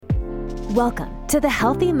Welcome to the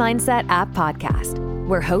Healthy Mindset App Podcast,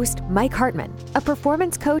 where host Mike Hartman, a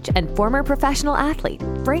performance coach and former professional athlete,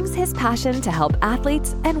 brings his passion to help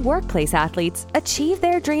athletes and workplace athletes achieve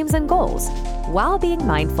their dreams and goals while being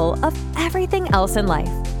mindful of everything else in life.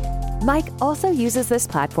 Mike also uses this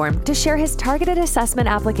platform to share his targeted assessment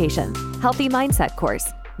application, Healthy Mindset course,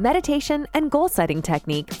 meditation, and goal-setting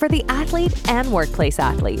technique for the athlete and workplace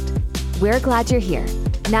athlete. We're glad you're here.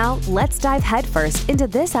 Now, let's dive headfirst into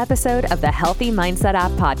this episode of the Healthy Mindset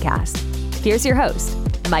App Podcast. Here's your host,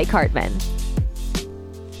 Mike Hartman.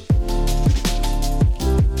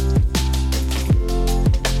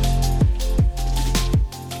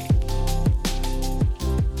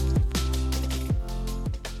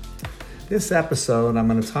 This episode, I'm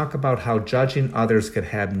going to talk about how judging others could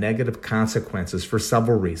have negative consequences for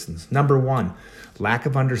several reasons. Number one, lack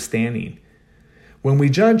of understanding. When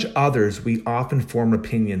we judge others, we often form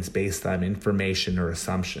opinions based on information or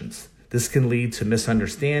assumptions. This can lead to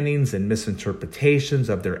misunderstandings and misinterpretations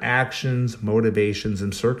of their actions, motivations,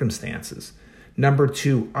 and circumstances. Number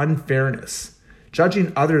two, unfairness.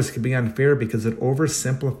 Judging others can be unfair because it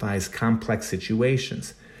oversimplifies complex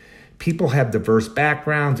situations. People have diverse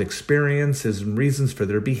backgrounds, experiences, and reasons for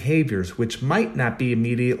their behaviors, which might not be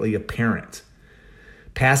immediately apparent.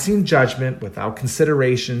 Passing judgment without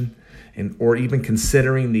consideration or even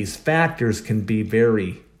considering these factors can be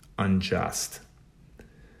very unjust.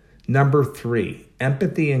 Number three,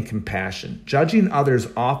 empathy and compassion. Judging others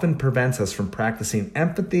often prevents us from practicing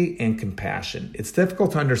empathy and compassion. It's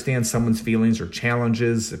difficult to understand someone's feelings or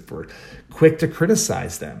challenges if we're quick to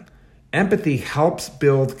criticize them. Empathy helps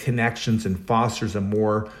build connections and fosters a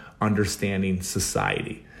more understanding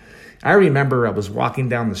society. I remember I was walking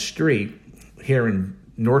down the street here in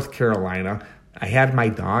North Carolina. I had my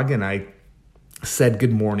dog and I said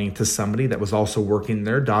good morning to somebody that was also working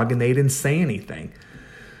their dog, and they didn't say anything.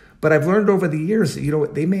 But I've learned over the years,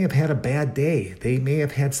 they may have had a bad day. They may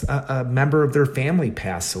have had a member of their family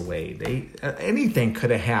pass away. Anything could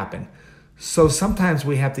have happened. So sometimes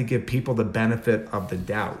we have to give people the benefit of the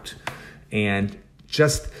doubt. And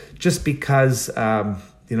just because, at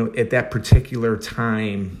that particular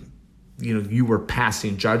time, you were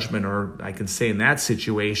passing judgment, or I can say in that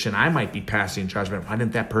situation, I might be passing judgment. Why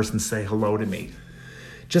didn't that person say hello to me?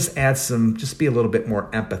 Just be a little bit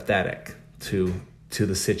more empathetic to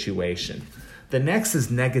the situation. The next is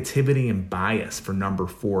negativity and bias for number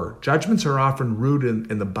four. Judgments are often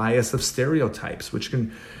rooted in the bias of stereotypes, which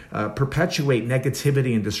can perpetuate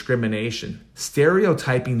negativity and discrimination.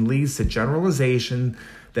 Stereotyping leads to generalization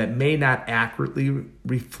that may not accurately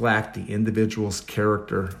reflect the individual's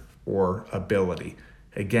character or ability.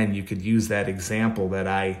 Again, you could use that example that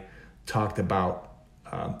I talked about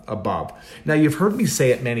above. Now, you've heard me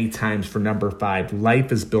say it many times for number five,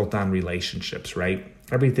 life is built on relationships, right?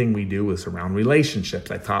 Everything we do is around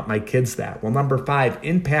relationships. I taught my kids that. Well, number five,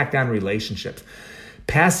 impact on relationships.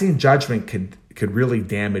 Passing judgment could really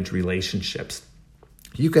damage relationships.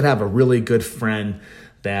 You could have a really good friend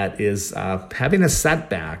that is having a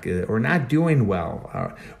setback or not doing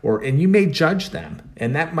well, and you may judge them,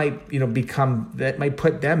 and that might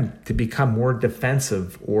put them to become more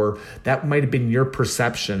defensive, or that might have been your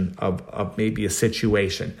perception of maybe a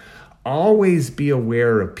situation. Always be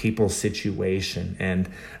aware of people's situation, and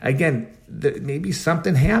again, maybe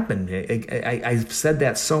something happened. I've said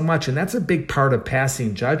that so much, and that's a big part of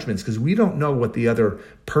passing judgments because we don't know what the other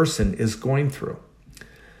person is going through.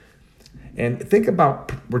 And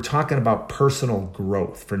we're talking about personal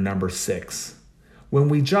growth for number six. When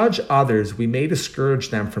we judge others, we may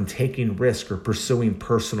discourage them from taking risk or pursuing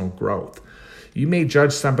personal growth. You may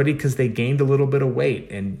judge somebody because they gained a little bit of weight,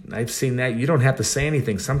 and I've seen that. You don't have to say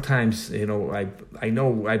anything. Sometimes, I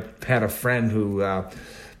know I've had a friend who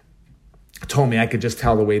told me I could just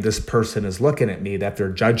tell the way this person is looking at me that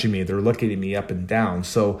they're judging me. They're looking at me up and down.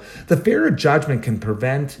 So the fear of judgment can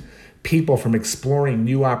prevent people from exploring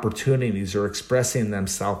new opportunities or expressing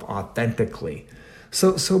themselves authentically.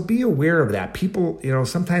 So be aware of that. People,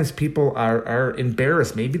 sometimes people are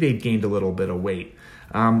embarrassed. Maybe they gained a little bit of weight.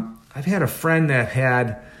 I've had a friend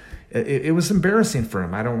that it was embarrassing for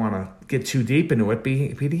him. I don't want to get too deep into it,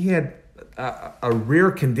 but he had a rare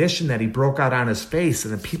condition that he broke out on his face,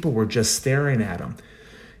 and the people were just staring at him.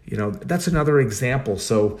 That's another example.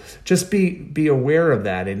 So just be aware of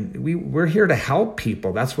that. And we're here to help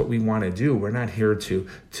people. That's what we want to do. We're not here to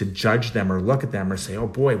judge them or look at them or say, oh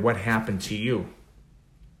boy, what happened to you?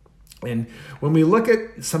 And when we look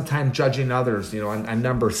at sometimes judging others, on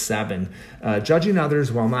number seven, judging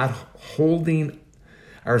others while not holding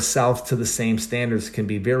ourselves to the same standards can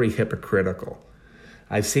be very hypocritical.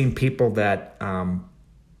 I've seen people that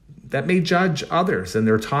that may judge others, and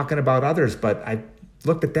they're talking about others, but I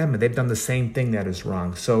looked at them and they've done the same thing that is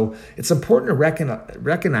wrong. So it's important to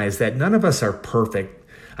recognize that none of us are perfect.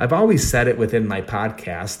 I've always said it within my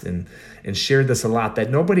podcast and shared this a lot, that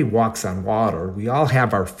nobody walks on water. We all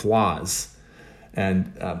have our flaws.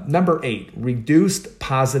 And number 8, reduced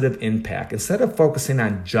positive impact. Instead of focusing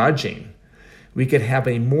on judging, we could have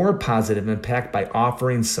a more positive impact by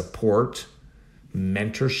offering support,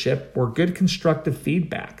 mentorship, or good constructive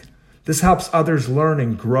feedback. This helps others learn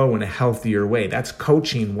and grow in a healthier way. That's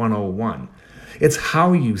coaching 101. It's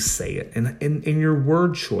how you say it and in your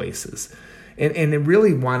word choices and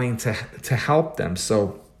really wanting to help them.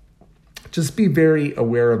 So just be very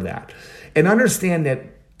aware of that and understand that,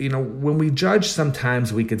 when we judge,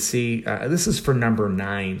 sometimes we could see, this is for number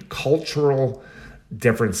 9, cultural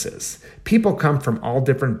differences. People come from all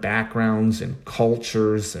different backgrounds and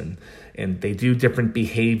cultures and they do different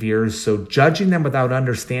behaviors. So judging them without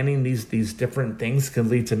understanding these different things can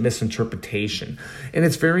lead to misinterpretation. And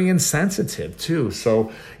it's very insensitive too.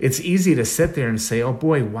 So it's easy to sit there and say, oh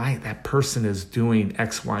boy, why that person is doing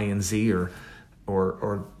X, Y, and Z, or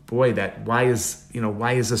boy, why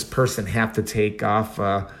is this person have to take off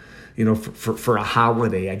for a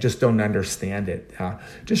holiday? I just don't understand it.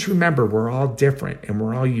 Just remember, we're all different and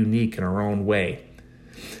we're all unique in our own way.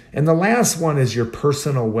 And the last one is your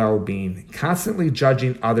personal well-being. Constantly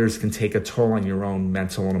judging others can take a toll on your own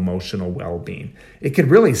mental and emotional well-being. It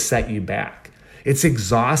could really set you back. It's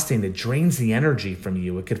exhausting. It drains the energy from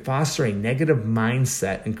you. It could foster a negative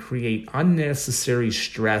mindset and create unnecessary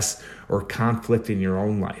stress or conflict in your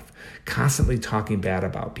own life. Constantly talking bad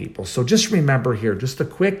about people. So just remember here, just a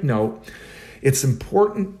quick note, it's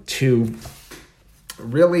important to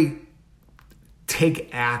really take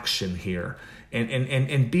action here.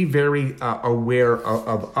 And be very aware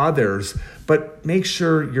of others, but make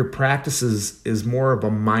sure your practices is more of a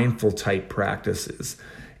mindful type practices.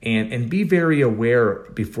 And be very aware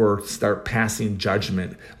before start passing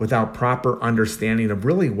judgment without proper understanding of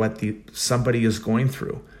really what somebody is going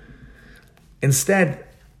through. Instead,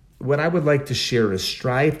 what I would like to share is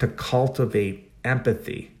strive to cultivate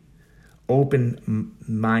empathy,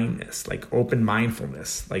 open-mindedness, like open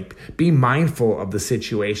mindfulness, like be mindful of the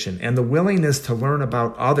situation and the willingness to learn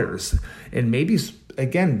about others. And maybe,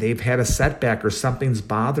 again, they've had a setback or something's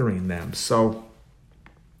bothering them. So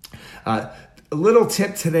a little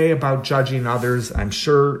tip today about judging others. I'm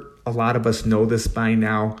sure a lot of us know this by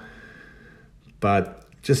now, but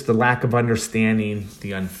just the lack of understanding,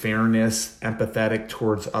 the unfairness, empathetic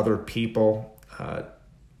towards other people,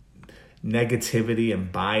 negativity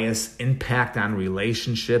and bias, impact on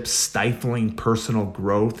relationships, stifling personal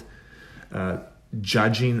growth,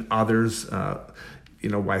 judging others,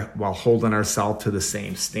 while holding ourselves to the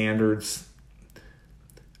same standards,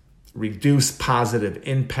 reduce positive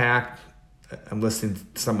impact. I'm listing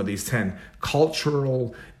some of these 10.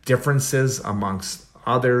 Cultural differences amongst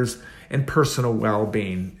others, and personal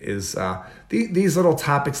well-being is these little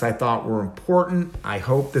topics I thought were important. I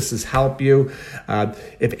hope this has helped you.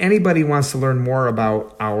 If anybody wants to learn more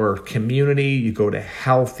about our community, you go to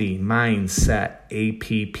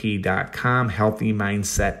healthymindsetapp.com,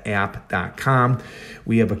 healthymindsetapp.com.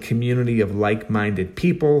 We have a community of like-minded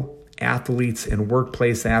people, athletes and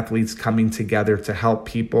workplace athletes coming together to help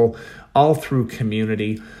people all through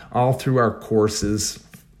community, all through our courses,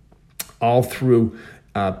 all through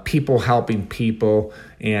people helping people,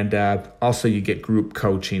 and also you get group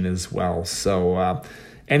coaching as well. So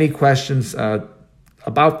any questions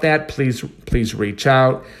about that, please reach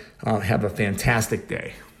out. Have a fantastic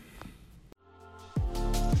day.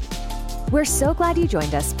 We're so glad you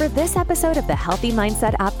joined us for this episode of the Healthy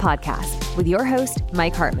Mindset App podcast with your host,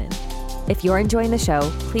 Mike Hartman. If you're enjoying the show,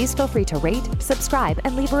 please feel free to rate, subscribe,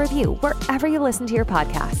 and leave a review wherever you listen to your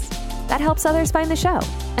podcasts. That helps others find the show,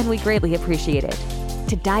 and we greatly appreciate it.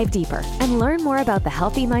 To dive deeper and learn more about the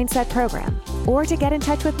Healthy Mindset program, or to get in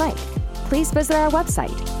touch with Mike, please visit our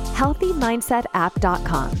website,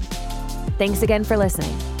 healthymindsetapp.com. Thanks again for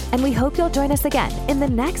listening, and we hope you'll join us again in the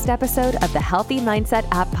next episode of the Healthy Mindset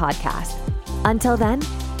App podcast. Until then,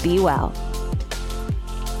 be well.